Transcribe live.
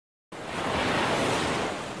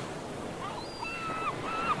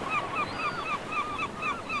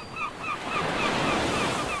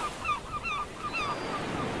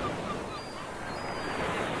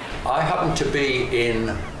happened to be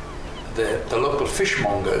in the local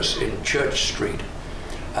fishmongers in Church Street,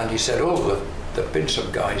 and he said, oh, there've been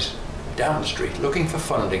some guys down the street looking for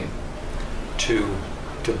funding to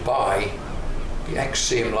buy the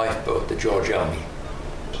ex-Seam lifeboat, the George Elmy.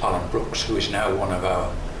 Alan Brooks, who is now one of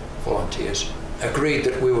our volunteers, agreed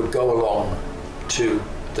that we would go along to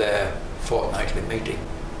their fortnightly meeting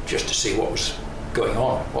just to see what was going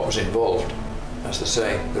on, what was involved. As they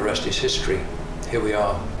say, the rest is history. Here we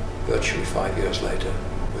are, virtually 5 years later,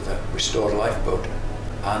 with a restored lifeboat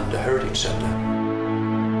and a heritage centre.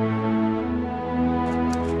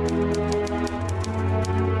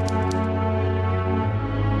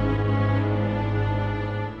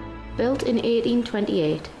 Built in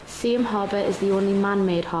 1828, Seam Harbour is the only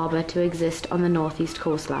man-made harbour to exist on the northeast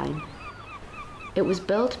coastline. It was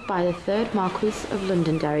built by the 3rd Marquis of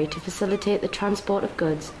Londonderry to facilitate the transport of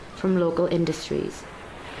goods from local industries.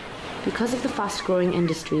 Because of the fast-growing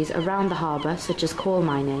industries around the harbour, such as coal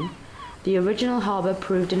mining, the original harbour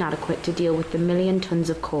proved inadequate to deal with the 1 million tonnes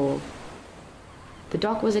of coal. The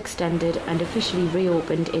dock was extended and officially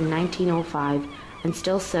reopened in 1905 and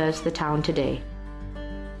still serves the town today.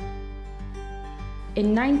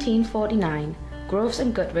 In 1949, Groves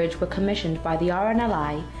and Guttridge were commissioned by the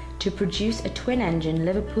RNLI to produce a twin-engine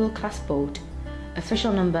Liverpool-class boat,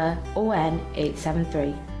 official number ON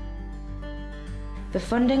 873. The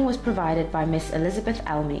funding was provided by Miss Elizabeth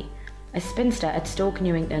Elmy, a spinster at Stoke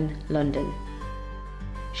Newington, London.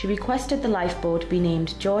 She requested the lifeboat be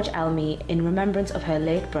named George Elmy in remembrance of her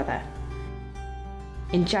late brother.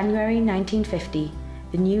 In January 1950,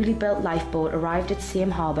 the newly built lifeboat arrived at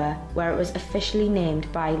Seam Harbour, where it was officially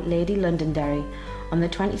named by Lady Londonderry on the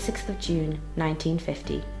 26th of June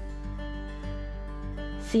 1950.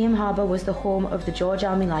 Seam Harbour was the home of the George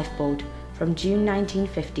Elmy lifeboat from June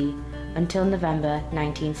 1950 until November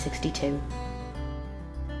 1962.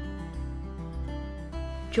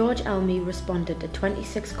 George Elmy responded to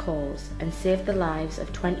 26 calls and saved the lives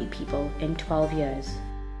of 20 people in 12 years.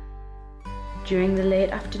 During the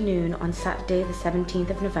late afternoon on Saturday the 17th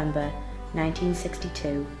of November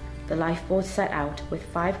 1962, the lifeboat set out with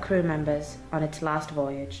 5 crew members on its last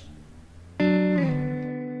voyage.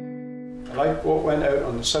 The lifeboat went out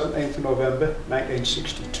on the 17th of November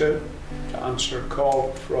 1962 to answer a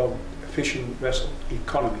call from a fishing vessel,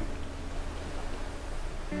 Economy.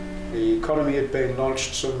 The Economy had been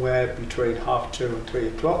launched somewhere between 2:30 and 3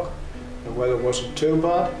 o'clock. The weather wasn't too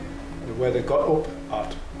bad. The weather got up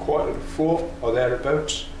at 3:45 or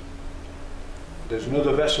thereabouts. There's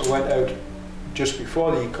another vessel went out just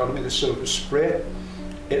before the Economy, the Silver Spray.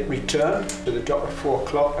 It returned to the dock at 4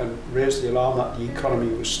 o'clock and raised the alarm that the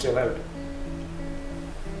Economy was still out.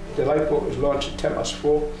 The lifeboat was launched at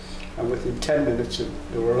 4:10, and within 10 minutes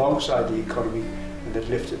they were alongside the Economy and had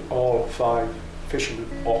lifted all 5 fishermen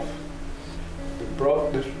off. They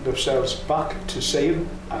brought themselves back to Seam,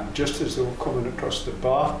 and just as they were coming across the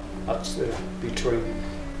bar, that's between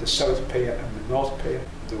the South Pier and the North Pier,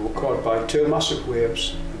 they were caught by 2 massive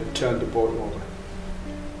waves and had turned the boat over.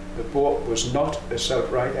 The boat was not a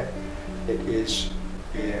self-rider, it is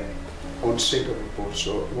a unsinkable boat,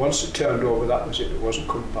 so once it turned over, that was it wasn't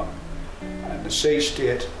coming back. And the sea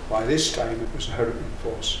state, by this time, it was a hurricane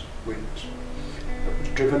force winds. It was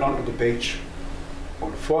driven onto the beach.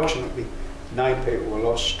 Unfortunately, 9 people were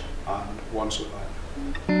lost and 1 survived.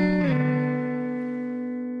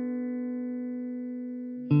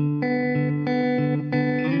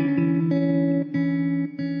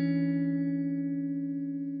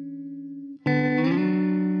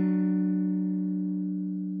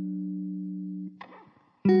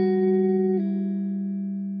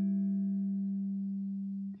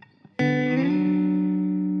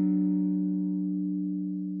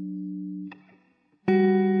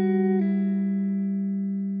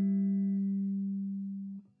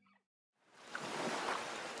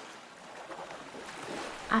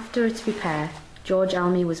 After its repair, George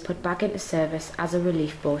Elmy was put back into service as a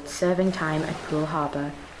relief boat, serving time at Poole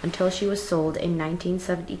Harbour until she was sold in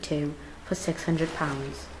 1972 for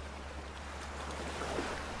 £600.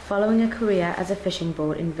 Following a career as a fishing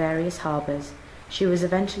boat in various harbours, she was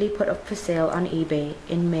eventually put up for sale on eBay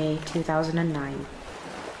in May 2009.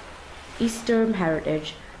 East Durham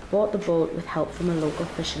Heritage bought the boat with help from a local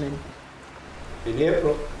fisherman. In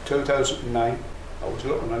April 2009, I was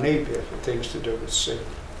looking on eBay for things to do with sea,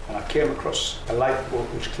 and I came across a lifeboat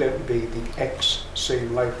which claimed to be the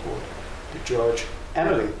ex-Seam lifeboat, the George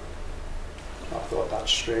Emily. I thought,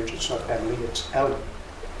 that's strange, it's not Emily, it's Elmy.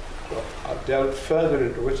 So I delved further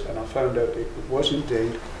into it and I found out it was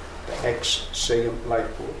indeed the ex-Seam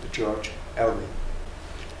lifeboat, the George Elmy.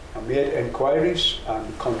 I made inquiries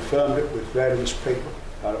and confirmed it with various people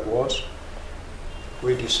that it was.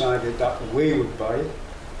 we decided that we would buy it.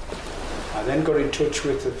 I then got in touch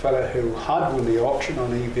with the fella who had won the auction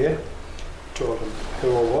on eBay, told him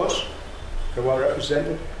who I was, who I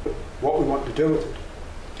represented, what we want to do with it.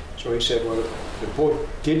 So he said, well, the boat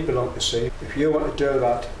did belong to Seaham. If you want to do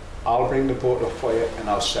that, I'll bring the boat up for you and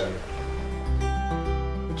I'll sell you.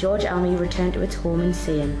 The George Elmy returned to its home in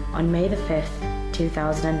Seaham on May the 5th,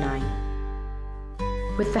 2009.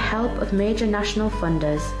 With the help of major national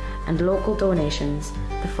funders and local donations,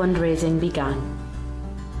 the fundraising began.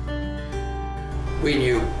 We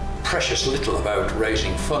knew precious little about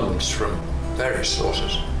raising funds from various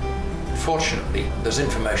sources. Fortunately, there's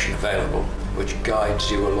information available which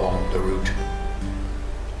guides you along the route.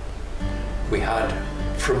 We had,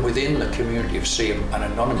 from within the community of Seaham, an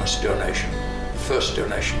anonymous donation. The first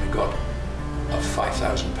donation we got of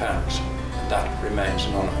 £5,000, and that remains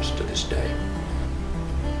anonymous to this day.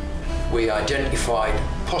 We identified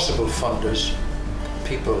possible funders,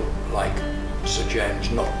 people like Sir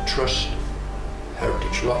James Knott Trust,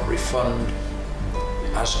 Heritage Lottery Fund,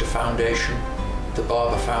 Asda Foundation, the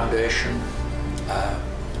Barber Foundation.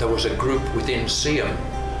 There was a group within Seaham,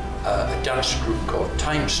 a dance group called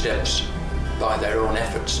Time Steps, by their own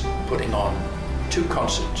efforts, putting on 2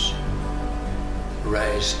 concerts,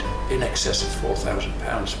 raised in excess of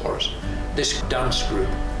 £4,000 for us. This dance group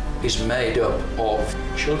is made up of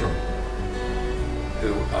children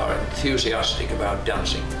who are enthusiastic about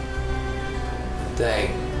dancing.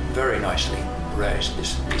 They very nicely raised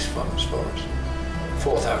these funds for us,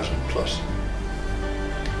 4,000 plus.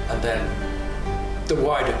 And then the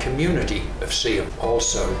wider community of Seaham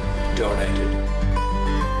also donated.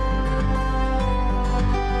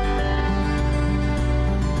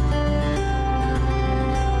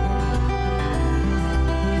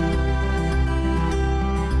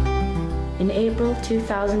 In April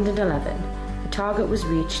 2011, the target was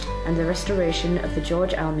reached and the restoration of the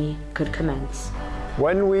George Elmy could commence.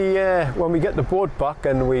 When we get the boat back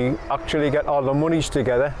and we actually get all the monies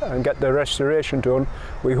together and get the restoration done,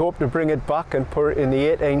 we hope to bring it back and put it in the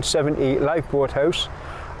 1870 lifeboat house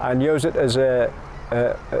and use it as a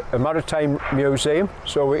maritime museum,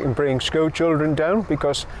 so we can bring school children down,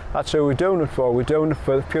 because that's who we're doing it for. We're doing it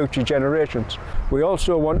for future generations. We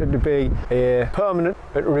also wanted to be a permanent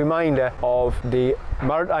reminder of the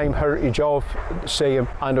maritime heritage of Seaham,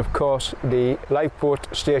 and of course the lifeboat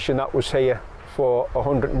station that was here for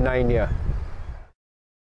 109 years.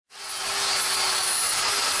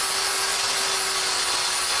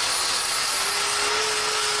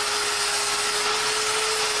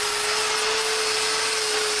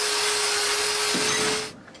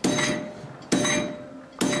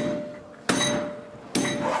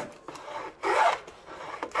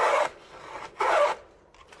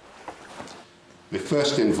 My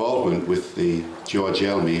first involvement with the George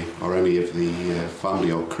Elmy, or any of the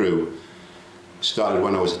family or crew, started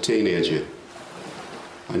when I was a teenager.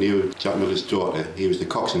 I knew Jack Miller's daughter. He was the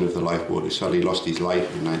coxswain of the lifeboat who sadly lost his life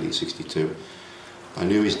in 1962. I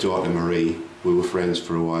knew his daughter Marie. We were friends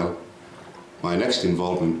for a while. My next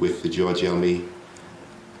involvement with the George Elmy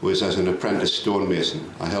was as an apprentice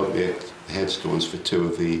stonemason. I helped make headstones for 2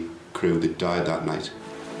 of the crew that died that night.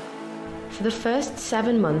 For the first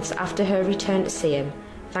 7 months after her return to Seaham,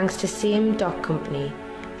 thanks to Seaham Dock Company,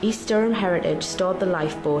 East Durham Heritage stored the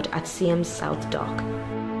lifeboat at Seaham's South Dock.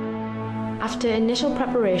 After initial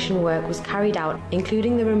preparation work was carried out,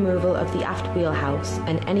 including the removal of the aft wheelhouse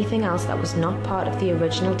and anything else that was not part of the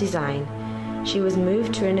original design, she was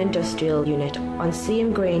moved to an industrial unit on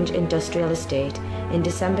Seaham Grange Industrial Estate in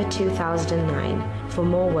December 2009 for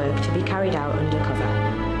more work to be carried out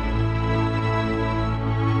undercover.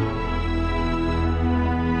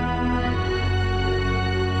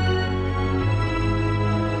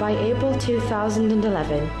 By April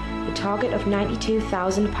 2011, the target of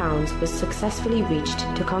 £92,000 was successfully reached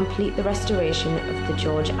to complete the restoration of the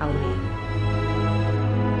George Elmy.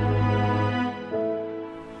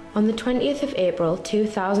 On the 20th of April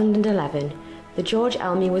 2011, the George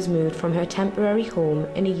Elmy was moved from her temporary home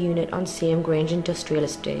in a unit on Seaham Grange Industrial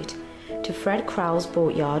Estate to Fred Crowell's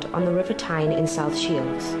boatyard on the River Tyne in South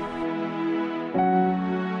Shields.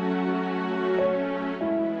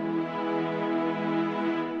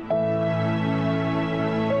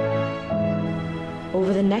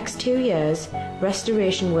 Over the next 2 years,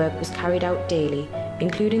 restoration work was carried out daily,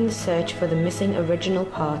 including the search for the missing original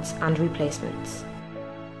parts and replacements.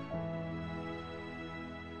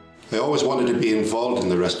 I always wanted to be involved in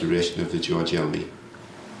the restoration of the George Elmy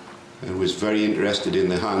and was very interested in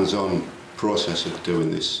the hands-on process of doing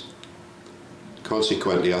this.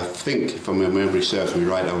 Consequently, I think, if my memory serves me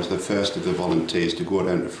right, I was the first of the volunteers to go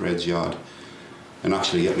down to Fred's yard and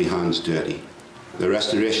actually get my hands dirty. The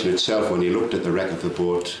restoration itself, when you looked at the wreck of the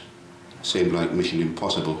boat, seemed like mission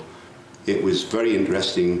impossible. It was very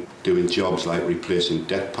interesting doing jobs like replacing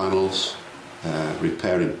deck panels,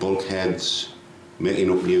 repairing bulkheads,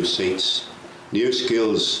 making up new seats. New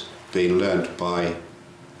skills being learnt by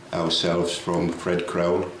ourselves from Fred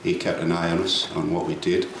Crowell. He kept an eye on us, on what we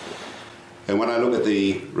did. And when I look at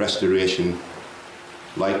the restoration,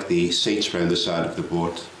 like the seats around the side of the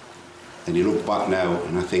boat, and you look back now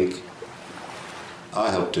and I think, I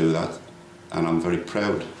helped do that, and I'm very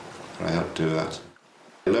proud that I helped do that.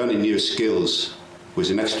 Learning new skills was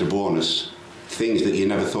an extra bonus. Things that you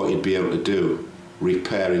never thought you'd be able to do.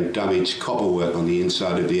 Repairing damaged copperwork on the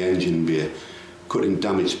inside of the engine bay, cutting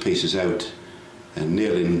damaged pieces out and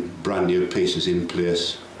nailing brand new pieces in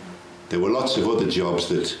place. There were lots of other jobs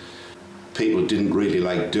that people didn't really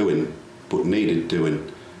like doing but needed doing.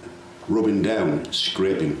 Rubbing down,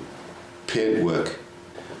 scraping, paint work.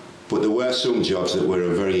 But there were some jobs that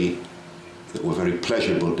were very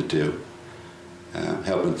pleasurable to do.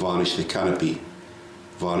 Helping varnish the canopy,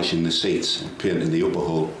 varnishing the seats and painting the upper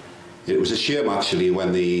hull. It was a shame actually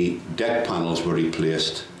when the deck panels were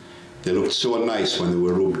replaced. They looked so nice when they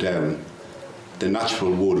were rubbed down. The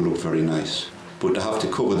natural wood looked very nice. But to have to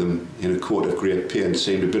cover them in a coat of great paint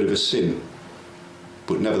seemed a bit of a sin.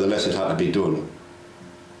 But nevertheless it had to be done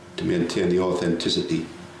to maintain the authenticity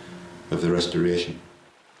of the restoration.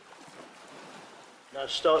 I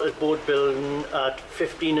started boat building at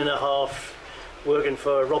 15 and a half, working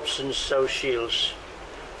for Robson's South Shields.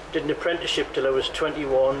 Did an apprenticeship till I was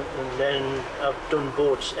 21, and then I've done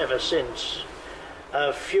boats ever since.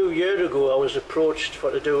 A few years ago I was approached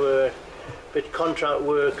to do a bit contract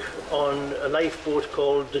work on a lifeboat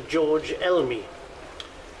called the George Elmy.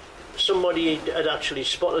 Somebody had actually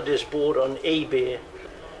spotted this boat on eBay.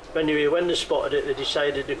 Anyway, when they spotted it, they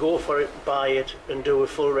decided to go for it, buy it and do a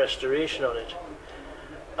full restoration on it.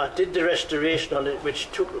 I did the restoration on it,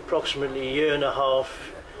 which took approximately a year and a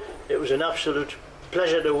half. It was an absolute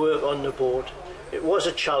pleasure to work on the boat. It was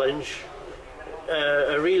a challenge,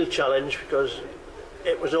 a real challenge, because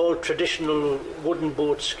it was all traditional wooden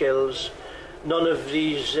boat skills. None of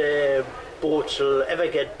these boats will ever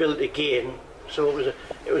get built again, so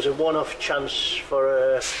it was a one-off chance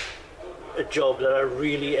for a job that I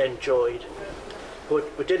really enjoyed.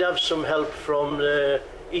 But we did have some help from the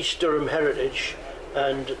East Durham Heritage,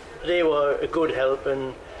 and they were a good help,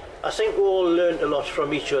 and I think we all learned a lot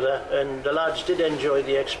from each other, and the lads did enjoy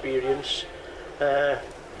the experience. A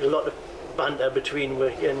lot of banter between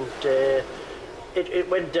we, and it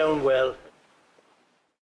went down well.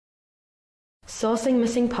 Sourcing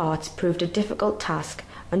missing parts proved a difficult task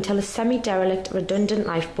until a semi-derelict redundant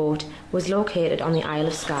lifeboat was located on the Isle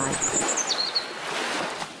of Skye.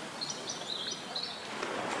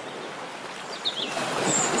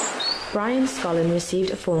 Brian Scollin received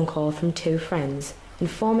a phone call from two friends,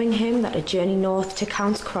 informing him that a journey north to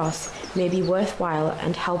Counts Cross may be worthwhile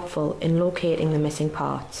and helpful in locating the missing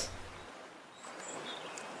parts.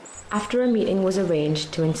 After a meeting was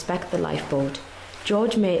arranged to inspect the lifeboat,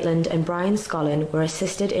 George Maitland and Brian Scollin were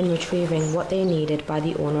assisted in retrieving what they needed by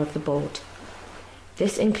the owner of the boat.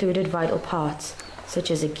 This included vital parts,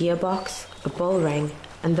 such as a gearbox, a bull ring,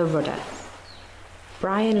 and the rudder.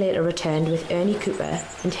 Brian later returned with Ernie Cooper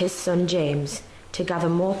and his son James to gather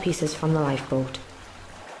more pieces from the lifeboat.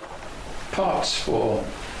 Parts for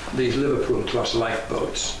these Liverpool class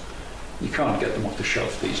lifeboats, you can't get them off the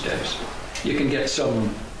shelf these days. You can get some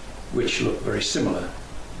which look very similar,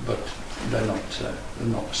 but they're not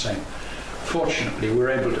the same. Fortunately, we were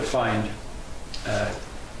able to find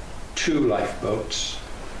two lifeboats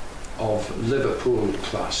of Liverpool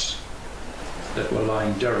class that were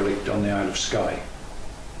lying derelict on the Isle of Skye.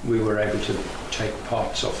 We were able to take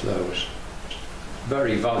parts off those.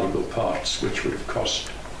 Very valuable parts which would have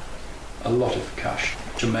cost a lot of cash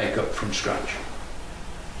to make up from scratch.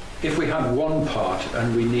 If we had one part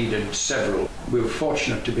and we needed several, we were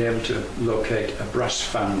fortunate to be able to locate a brass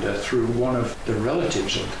founder through one of the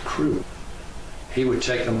relatives of the crew. He would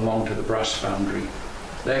take them along to the brass foundry.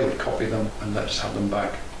 They would copy them and let us have them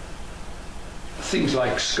back. Things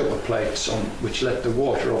like scupper plates on which let the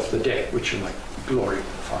water off the deck, which are like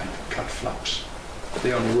glorified cat flaps.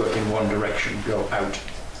 They only work in one direction, go out,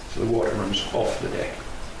 so the water runs off the deck.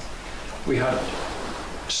 We had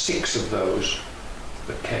 6 of those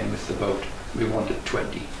that came with the boat. We wanted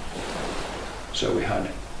 20. So we had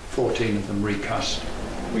 14 of them recast.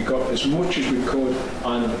 We got as much as we could,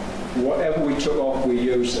 and whatever we took off we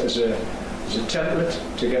used as a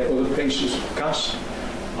template to get other pieces cast,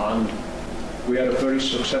 and we had a very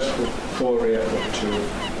successful foray up to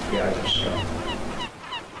the Isle of Skye.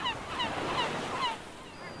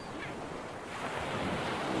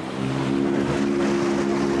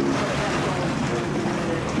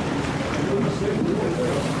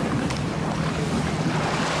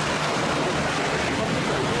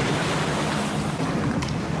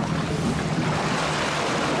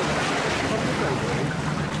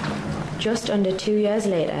 Just under 2 years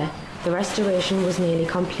later, the restoration was nearly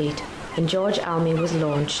complete and George Elmy was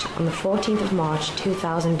launched on the 14th of March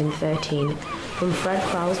 2013 from Fred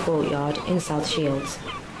Crowell's boatyard in South Shields.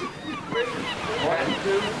 1,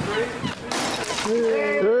 2,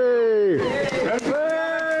 3.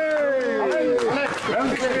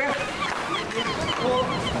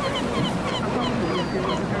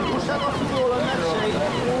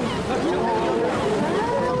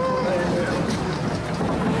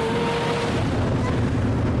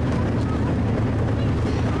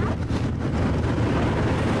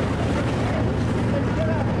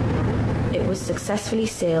 It was successfully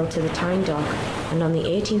sailed to the Tyne dock and on the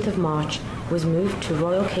 18th of March was moved to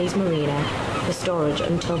Royal Quays Marina for storage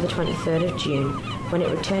until the 23rd of June, when it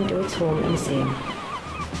returned to its home in Seaham.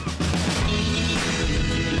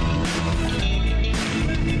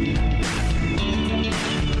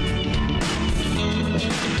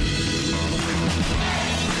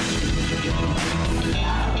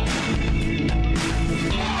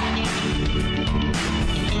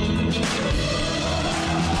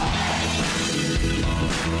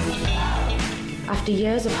 After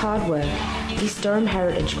years of hard work, East Durham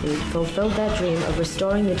Heritage Group fulfilled their dream of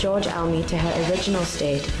restoring the George Elmy to her original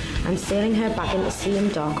state and sailing her back into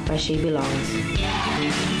Seaham Dock where she belongs.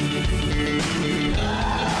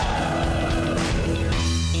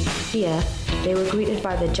 Here, they were greeted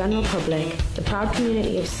by the general public, the proud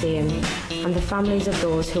community of Seaham, and the families of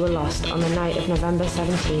those who were lost on the night of November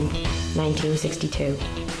 17, 1962.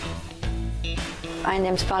 My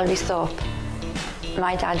name's Valerie Thorpe.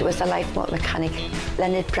 My dad was a lifeboat mechanic,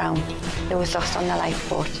 Leonard Brown, who was lost on the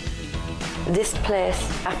lifeboat. This place,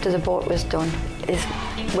 after the boat was done, is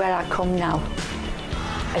where I come now.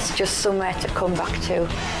 It's just somewhere to come back to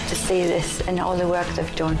see this and all the work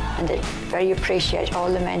they've done, and I very appreciate all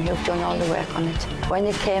the men who've done all the work on it. When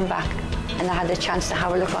they came back and I had the chance to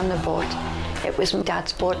have a look on the boat, it was my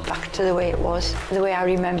dad's boat back to the way it was, the way I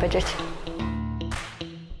remembered it.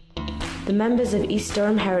 The members of East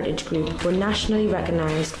Durham Heritage Group were nationally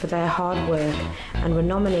recognised for their hard work and were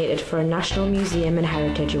nominated for a National Museum and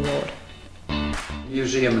Heritage Award.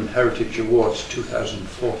 Museum and Heritage Awards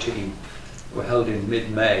 2014 were held in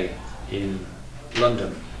mid-May in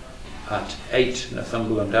London at 8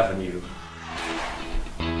 Northumberland Avenue.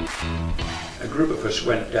 A group of us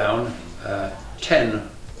went down, 10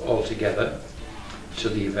 altogether, to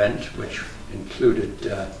the event, which included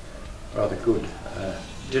a rather good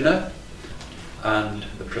dinner and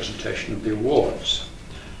the presentation of the awards.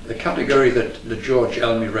 The category that the George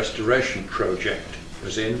Elmy Restoration Project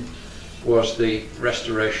was in was the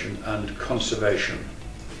restoration and conservation,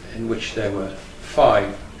 in which there were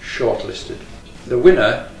 5 shortlisted. The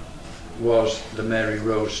winner was the Mary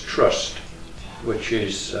Rose Trust, which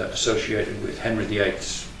is associated with Henry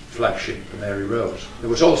VIII's flagship, the Mary Rose. There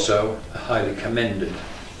was also a highly commended,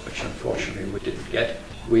 which unfortunately we didn't get.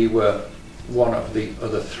 We were one of the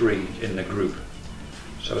other 3 in the group.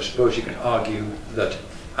 So I suppose you can argue that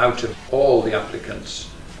out of all the applicants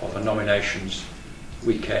of the nominations,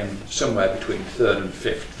 we came somewhere between 3rd and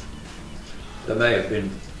 5th. There may have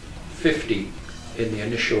been 50 in the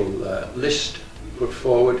initial list put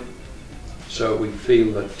forward, so we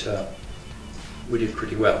feel that we did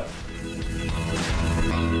pretty well.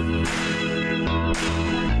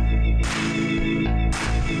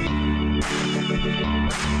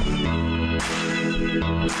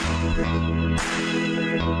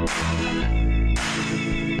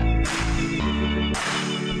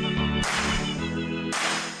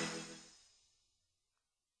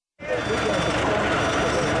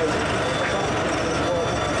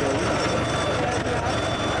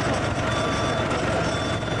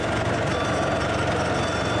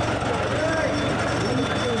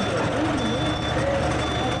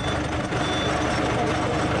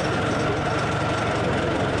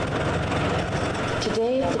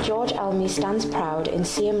 Today, the George Elmy stands proud in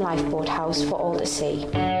Seaham Lifeboat House for all to see.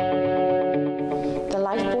 The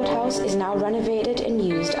Lifeboat House is now renovated and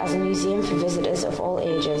used as a museum for visitors of all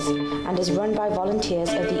ages and is run by volunteers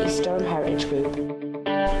of the East Durham Heritage Group.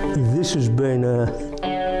 This has been a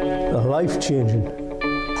life-changing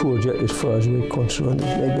project as far as we're concerned,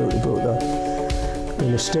 there's no doubt about that.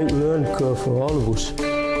 Been a steep learning curve for all of us.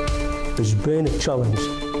 It's been a challenge,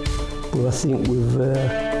 but I think we've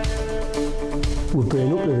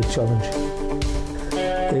been up to the challenge.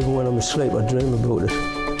 Even when I'm asleep, I dream about it.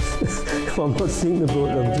 If I'm not thinking about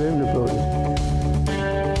it, I'm dreaming about it.